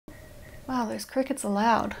Wow, those crickets are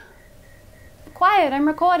loud. Quiet, I'm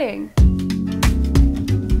recording.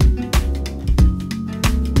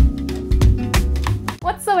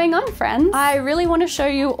 What's going on, friends? I really want to show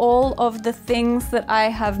you all of the things that I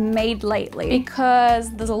have made lately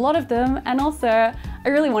because there's a lot of them, and also I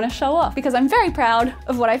really want to show off because I'm very proud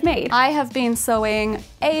of what I've made. I have been sewing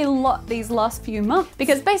a lot these last few months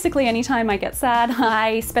because basically anytime I get sad,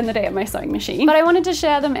 I spend the day at my sewing machine. But I wanted to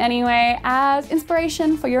share them anyway as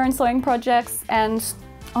inspiration for your own sewing projects and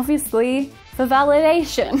obviously for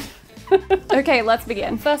validation. Okay, let's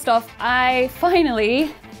begin. First off, I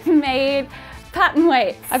finally made pattern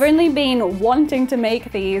weights. I've only been wanting to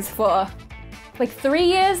make these for like 3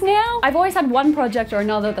 years now. I've always had one project or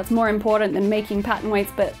another that's more important than making pattern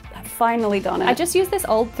weights, but I've finally done it. I just used this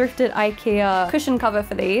old thrifted IKEA cushion cover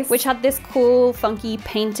for these, which had this cool, funky,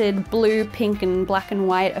 painted blue, pink, and black and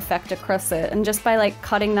white effect across it. And just by like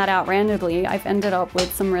cutting that out randomly, I've ended up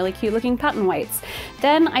with some really cute looking pattern weights.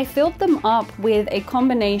 Then I filled them up with a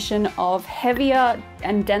combination of heavier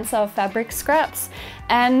and denser fabric scraps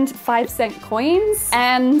and 5-cent coins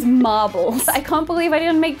and marbles. I can't believe I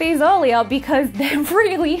didn't make these earlier because they're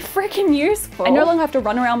really freaking useful. I no longer have to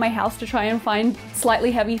run around my house to try and find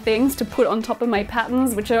slightly heavy things to put on top of my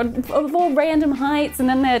patterns, which are of all random heights, and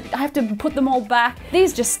then I have to put them all back.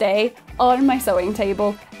 These just stay on my sewing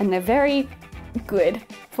table and they're very good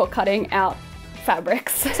for cutting out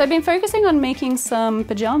fabrics. So I've been focusing on making some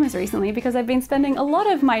pajamas recently because I've been spending a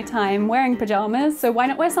lot of my time wearing pajamas, so why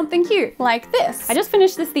not wear something cute like this? I just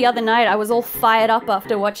finished this the other night. I was all fired up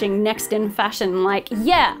after watching Next in Fashion, like,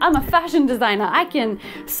 yeah, I'm a fashion designer. I can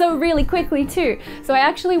sew really quickly too. So I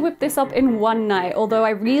actually whipped this up in one night, although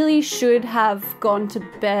I really should have gone to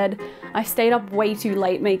bed. I stayed up way too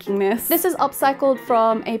late making this. This is upcycled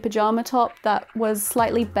from a pajama top that was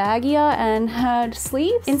slightly baggier and had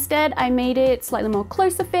sleeves. Instead, I made it slightly more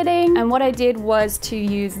closer fitting, and what I did was to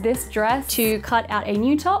use this dress to cut out a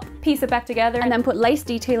new top, piece it back together, and then put lace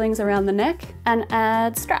detailings around the neck and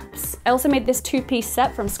add straps. I also made this two-piece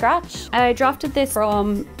set from scratch. I drafted this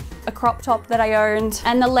from a crop top that I owned,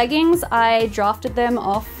 and the leggings, I drafted them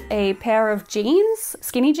off a pair of jeans,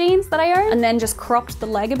 skinny jeans that I own, and then just cropped the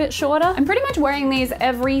leg a bit shorter. I'm pretty much wearing these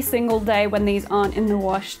every single day when these aren't in the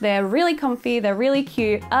wash. They're really comfy, they're really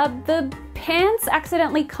cute. The pants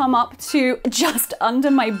accidentally come up to just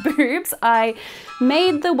under my boobs. I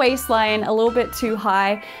made the waistline a little bit too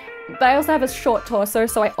high, but I also have a short torso,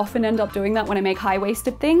 so I often end up doing that when I make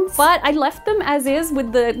high-waisted things. But I left them as is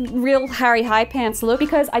with the real Harry high pants look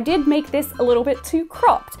because I did make this a little bit too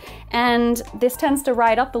cropped, and this tends to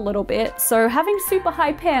ride up a little bit, so having super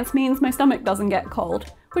high pants means my stomach doesn't get cold,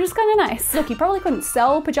 which is kind of nice. Look, you probably couldn't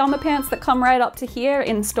sell pajama pants that come right up to here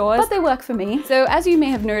in stores, but they work for me. So as you may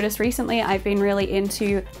have noticed recently, I've been really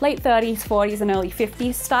into late 30s, 40s, and early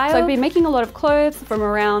 50s style. So I've been making a lot of clothes from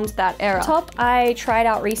around that era. The top I tried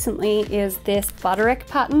out recently is this Butterick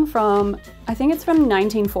pattern from, I think it's from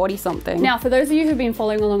 1940 something. Now, for those of you who've been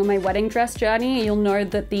following along on my wedding dress journey, you'll know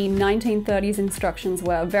that the 1930s instructions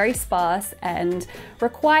were very sparse and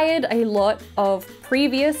required a lot of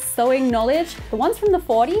previous sewing knowledge. The ones from the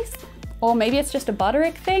 40s, or maybe it's just a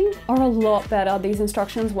Butterick thing, are a lot better. These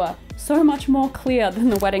instructions were so much more clear than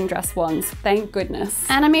the wedding dress ones, thank goodness.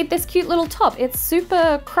 And I made this cute little top. It's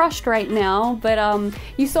super crushed right now, but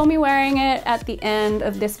you saw me wearing it at the end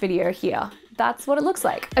of this video here. That's what it looks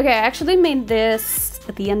like. Okay, I actually made this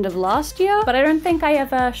at the end of last year, but I don't think I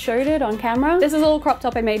ever showed it on camera. This is a little crop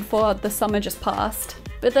top I made for the summer just passed.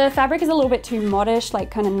 But the fabric is a little bit too modish,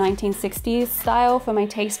 like kind of 1960s style for my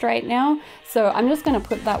taste right now. So I'm just gonna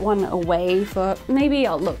put that one away for maybe,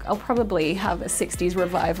 I'll probably have a 60s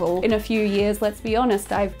revival in a few years. Let's be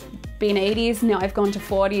honest, I've been 80s, now I've gone to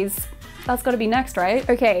 40s. That's gotta be next, right?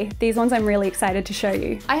 Okay, these ones I'm really excited to show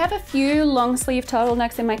you. I have a few long sleeve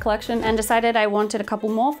turtlenecks in my collection and decided I wanted a couple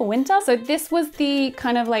more for winter. So this was the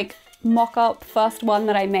kind of like mock-up first one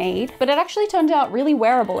that I made, but it actually turned out really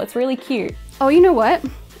wearable. It's really cute. Oh, you know what?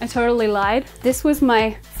 I totally lied. This was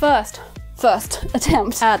my first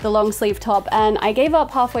attempt at the long sleeve top, and I gave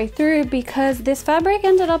up halfway through because this fabric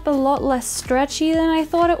ended up a lot less stretchy than I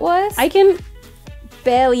thought it was. I can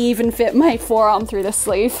barely even fit my forearm through the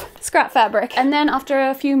sleeve. Scrap fabric. And then after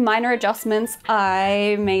a few minor adjustments,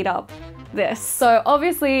 I made up this. So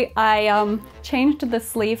obviously I changed the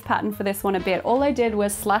sleeve pattern for this one a bit. All I did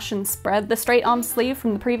was slash and spread the straight arm sleeve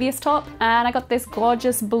from the previous top, and I got this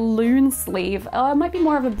gorgeous balloon sleeve. It might be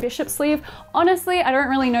more of a bishop sleeve. Honestly, I don't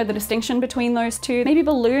really know the distinction between those two. Maybe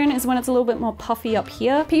balloon is when it's a little bit more puffy up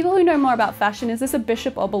here. People who know more about fashion, is this a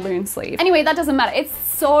bishop or balloon sleeve? Anyway, that doesn't matter. It's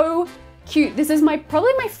so cute. This is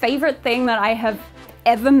probably my favorite thing that I have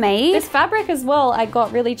ever made. This fabric as well, I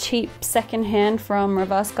got really cheap secondhand from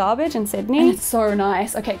Reverse Garbage in Sydney. And it's so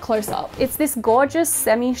nice. Okay, close up. It's this gorgeous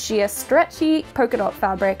semi-sheer stretchy polka dot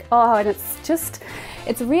fabric. Oh, and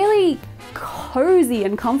it's really cozy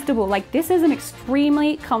and comfortable. Like, this is an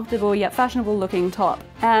extremely comfortable yet fashionable looking top.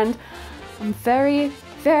 And I'm very,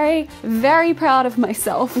 very, very proud of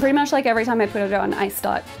myself. Pretty much like every time I put it on, I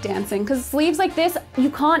start dancing, because sleeves like this, you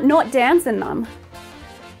can't not dance in them.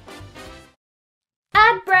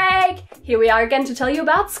 Ad break! Here we are again to tell you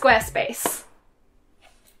about Squarespace.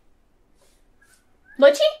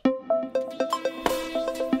 Luchi?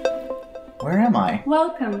 Where am I?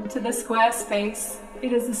 Welcome to the Squarespace.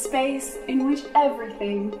 It is a space in which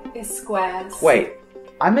everything is squares. Wait,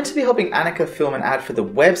 I'm meant to be helping Annika film an ad for the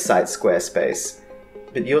website Squarespace,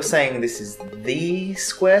 but you're saying this is the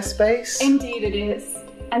Squarespace? Indeed it is.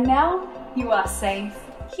 And now you are safe.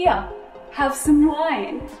 Here, have some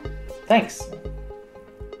wine. Thanks.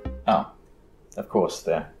 Oh, of course,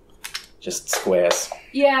 they're just squares.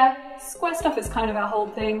 Yeah, square stuff is kind of our whole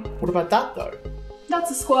thing. What about that though? That's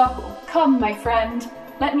a squircle. Come, my friend.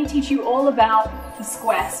 Let me teach you all about the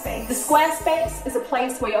Squarespace. The Squarespace is a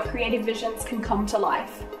place where your creative visions can come to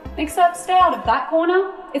life. Except stay out of that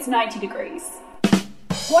corner, it's 90 degrees.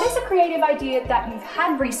 What is a creative idea that you've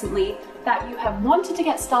had recently that you have wanted to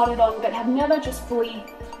get started on but have never just fully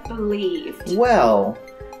believed? Well,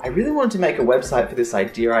 I really wanted to make a website for this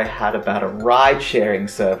idea I had about a ride-sharing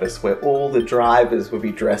service where all the drivers would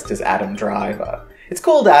be dressed as Adam Driver. It's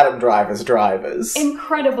called Adam Driver's Drivers.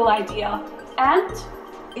 Incredible idea. And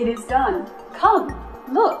it is done. Come,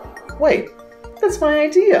 look. Wait, that's my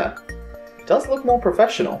idea. It does look more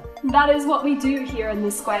professional. That is what we do here in the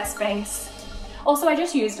Squarespace. Also, I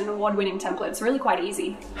just used an award-winning template. It's really quite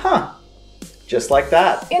easy. Huh. Just like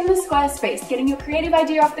that. In the Squarespace, getting your creative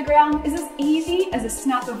idea off the ground is as easy as a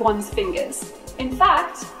snap of one's fingers. In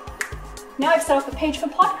fact, now I've set up a page for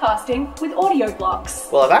podcasting with audio blocks.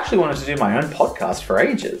 Well, I've actually wanted to do my own podcast for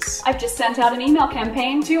ages. I've just sent out an email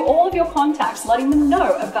campaign to all of your contacts, letting them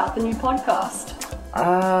know about the new podcast.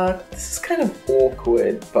 This is kind of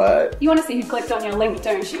awkward, but... You want to see who clicked on your link,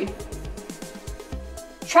 don't you?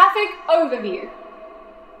 Traffic overview.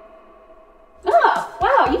 Ah,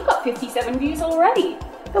 wow, you've got 57 views already.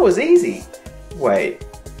 That was easy. Wait,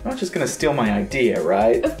 you're not just gonna steal my idea,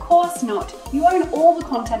 right? Of course not. You own all the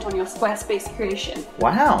content on your Squarespace creation.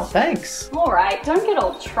 Wow, thanks. Alright, don't get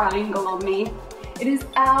all triangle on me. It is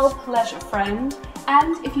our pleasure, friend.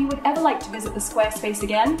 And if you would ever like to visit the Squarespace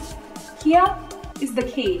again, here is the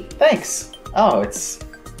key. Thanks. Oh, it's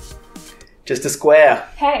just a square.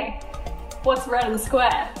 Hey, what's red in the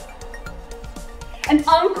square? An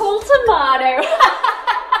Uncle Tomato.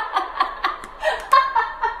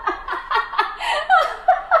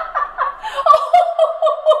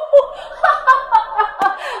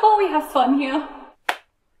 Oh, we have fun here.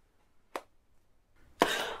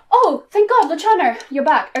 Oh, thank God, Luciano, you're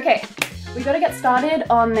back. Okay, we gotta get started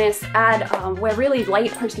on this ad. We're really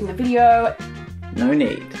late posting the video. No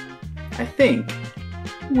need. I think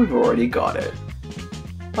we've already got it.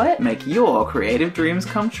 What? Make your creative dreams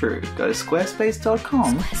come true. Go to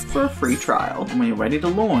squarespace.com for a free trial. And when you're ready to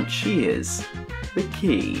launch, here's the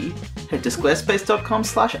key. Head to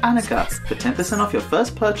squarespace.com/Annika for 10% off your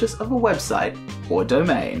first purchase of a website or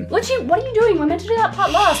domain. Luchi, what are you doing? We're meant to do that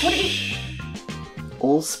part last. What are you...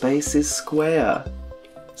 All space is square.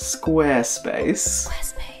 Squarespace.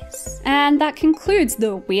 And that concludes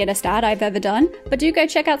the weirdest ad I've ever done. But do go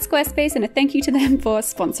check out Squarespace, and a thank you to them for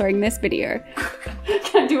sponsoring this video.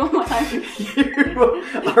 Can I do one more time? You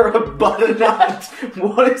are a butternut.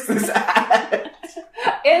 What is this ad?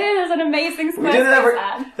 It is an amazing Squarespace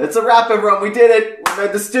ad. That's a wrap, everyone. We did it. We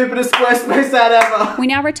made the stupidest Squarespace ad ever. We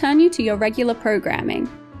now return you to your regular programming.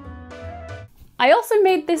 I also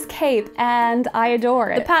made this cape and I adore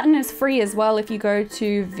it. The pattern is free as well if you go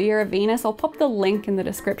to Vera Venus. I'll pop the link in the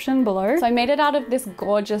description below. So I made it out of this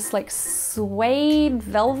gorgeous like suede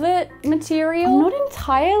velvet material. I'm not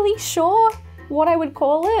entirely sure what I would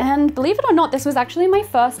call it. And believe it or not, this was actually my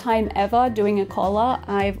first time ever doing a collar.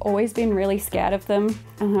 I've always been really scared of them.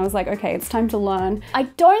 And I was like, okay, it's time to learn. I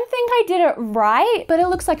don't think I did it right, but it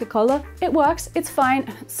looks like a collar. It works, it's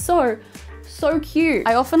fine. So cute.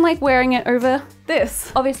 I often like wearing it over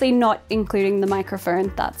this. Obviously not including the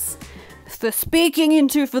microphone, that's for speaking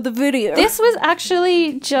into for the video. This was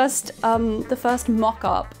actually just the first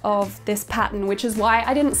mock-up of this pattern, which is why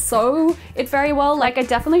I didn't sew it very well. Like, I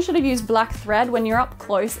definitely should have used black thread. When you're up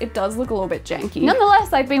close, it does look a little bit janky.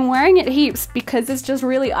 Nonetheless, I've been wearing it heaps because it's just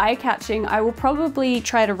really eye-catching. I will probably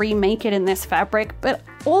try to remake it in this fabric, but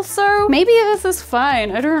Also, maybe this is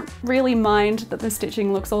fine. I don't really mind that the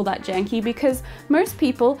stitching looks all that janky because most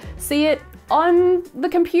people see it on the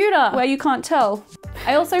computer where you can't tell.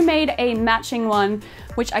 I also made a matching one,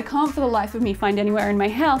 which I can't for the life of me find anywhere in my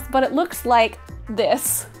house, but it looks like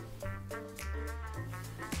this.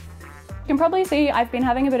 You can probably see I've been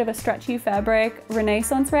having a bit of a stretchy fabric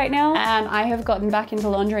renaissance right now, and I have gotten back into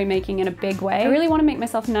lingerie making in a big way. I really want to make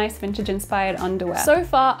myself nice vintage inspired underwear. So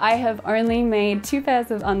far I have only made 2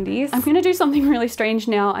 pairs of undies. I'm going to do something really strange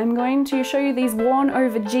now. I'm going to show you these worn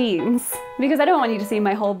over jeans because I don't want you to see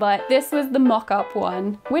my whole butt. This was the mock-up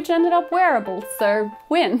one, which ended up wearable, so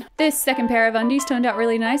win. This second pair of undies turned out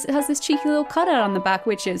really nice. It has this cheeky little cutout on the back,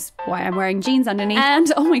 which is why I'm wearing jeans underneath.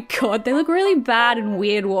 And oh my god, they look really bad and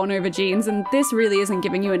weird worn over jeans, and this really isn't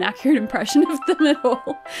giving you an accurate impression of them at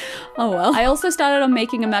all. Oh well. I also started on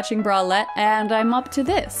making a matching bralette, and I'm up to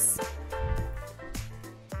this.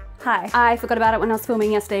 Hi. I forgot about it when I was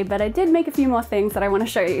filming yesterday, but I did make a few more things that I want to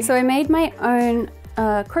show you. So I made my own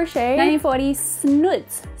crochet 1940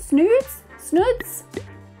 snoods. Snoods?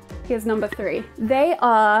 Here's number 3. They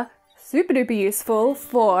are super duper useful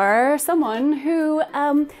for someone who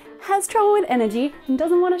has trouble with energy and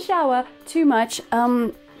doesn't want to shower too much.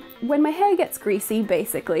 When my hair gets greasy,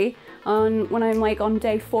 basically, when I'm like on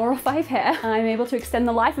day 4 or 5 hair, I'm able to extend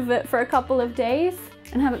the life of it for a couple of days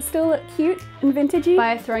and have it still look cute and vintagey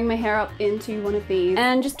by throwing my hair up into one of these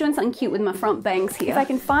and just doing something cute with my front bangs here. If I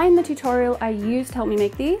can find the tutorial I used to help me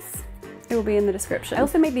make these, it will be in the description. I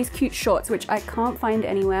also made these cute shorts, which I can't find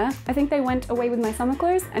anywhere. I think they went away with my summer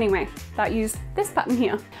clothes. Anyway, that used this pattern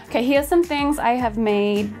here. Okay, here's some things I have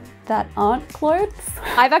made that aren't clothes.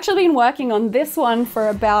 I've actually been working on this one for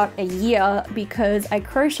about a year because I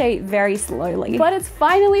crochet very slowly, but it's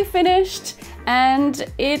finally finished and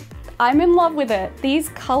I'm in love with it. These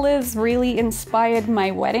colors really inspired my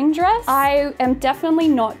wedding dress. I am definitely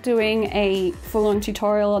not doing a full-on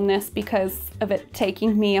tutorial on this because of it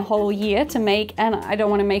taking me a whole year to make, and I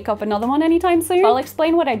don't want to make up another one anytime soon. I'll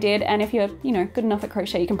explain what I did, and if you're, you know, good enough at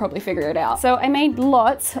crochet, you can probably figure it out. So I made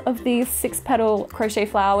lots of these 6-petal crochet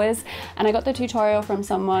flowers, and I got the tutorial from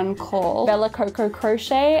someone called Libella Coco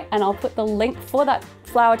Crochet, and I'll put the link for that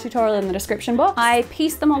flower tutorial in the description box. I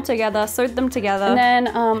pieced them all together, sewed them together, and then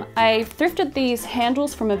I thrifted these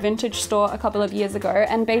handles from a vintage store a couple of years ago,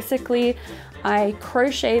 and basically I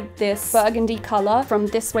crocheted this burgundy color from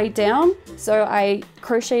this way down. So I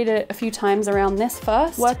crocheted it a few times around this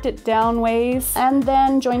first, worked it down ways, and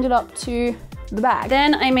then joined it up to the bag.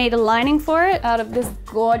 Then I made a lining for it out of this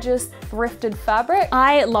gorgeous thrifted fabric.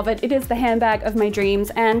 I love it. It is the handbag of my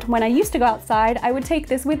dreams, and when I used to go outside, I would take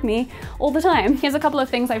this with me all the time. Here's a couple of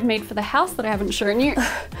things I've made for the house that I haven't shown you.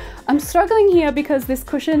 I'm struggling here because this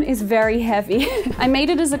cushion is very heavy. I made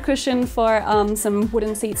it as a cushion for some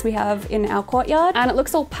wooden seats we have in our courtyard, and it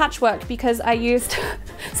looks all patchworked because I used,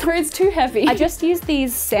 sorry, it's too heavy. I just used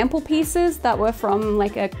these sample pieces that were from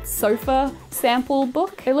like a sofa sample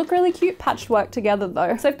book. They look really cute patched work together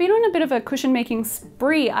though. So I've been on a bit of a cushion making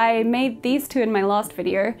spree. I made these 2 in my last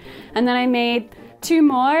video, and then I made 2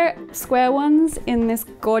 more square ones in this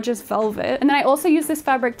gorgeous velvet. And then I also used this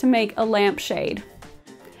fabric to make a lampshade.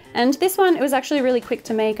 And this one, it was actually really quick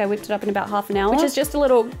to make. I whipped it up in about half an hour, which is just a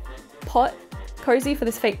little pot cozy for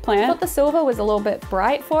this fake plant. I thought the silver was a little bit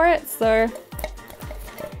bright for it, so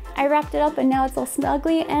I wrapped it up and now it's all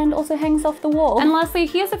snuggly and also hangs off the wall. And lastly,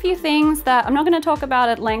 here's a few things that I'm not going to talk about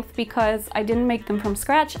at length because I didn't make them from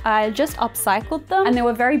scratch. I just upcycled them, and they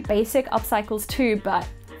were very basic upcycles too, but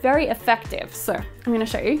very effective. So I'm going to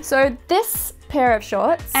show you. So this pair of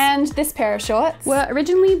shorts and this pair of shorts were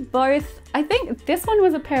originally both, I think this one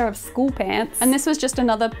was a pair of school pants and this was just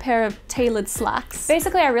another pair of tailored slacks.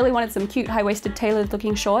 Basically, I really wanted some cute high-waisted tailored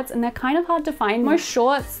looking shorts, and they're kind of hard to find. Most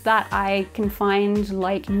shorts that I can find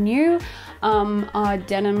like new are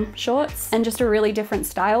denim shorts and just a really different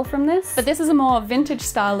style from this. But this is a more vintage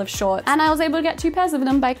style of shorts, and I was able to get 2 pairs of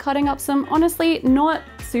them by cutting up some honestly not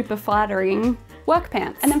super flattering work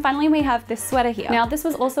pants. And then finally we have this sweater here. Now this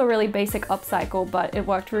was also a really basic upcycle, but it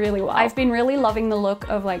worked really well. I've been really loving the look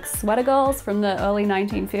of like sweater girls from the early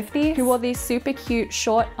 1950s who wore these super cute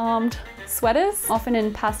short-armed sweaters, often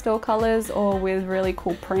in pastel colors or with really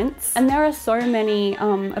cool prints. And there are so many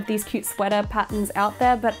of these cute sweater patterns out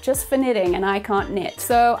there, but just for knitting, and I can't knit.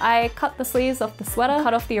 So I cut the sleeves off the sweater,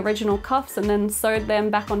 cut off the original cuffs, and then sewed them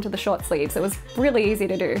back onto the short sleeves. It was really easy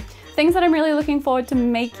to do. Things that I'm really looking forward to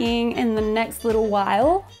making in the next little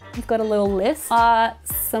while, I've got a little list, are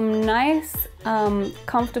some nice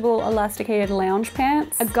comfortable elasticated lounge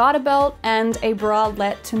pants, a garter belt, and a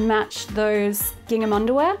bralette to match those gingham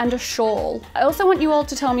underwear, and a shawl. I also want you all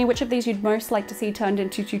to tell me which of these you'd most like to see turned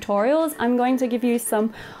into tutorials. I'm going to give you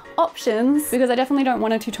some options because I definitely don't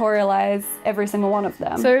want to tutorialize every single one of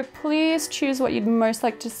them. So please choose what you'd most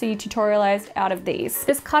like to see tutorialized out of these.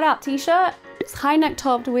 This cutout t-shirt is high neck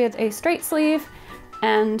topped with a straight sleeve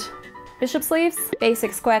and bishop sleeves,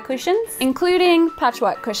 basic square cushions, including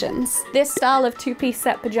patchwork cushions, this style of two-piece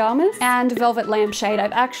set pajamas, and velvet lampshade.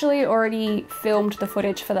 I've actually already filmed the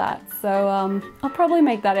footage for that, so I'll probably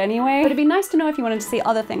make that anyway, but it'd be nice to know if you wanted to see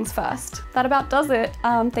other things first. That about does it.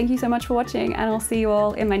 Thank you so much for watching, and I'll see you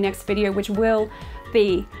all in my next video, which will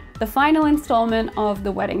be the final installment of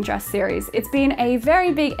the wedding dress series. It's been a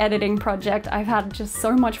very big editing project. I've had just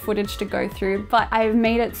so much footage to go through, but I've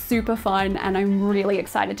made it super fun and I'm really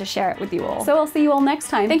excited to share it with you all. So I'll see you all next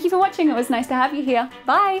time. Thank you for watching. It was nice to have you here.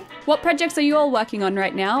 Bye. What projects are you all working on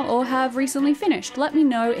right now or have recently finished? Let me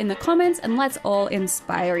know in the comments and let's all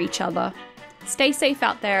inspire each other. Stay safe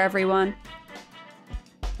out there, everyone.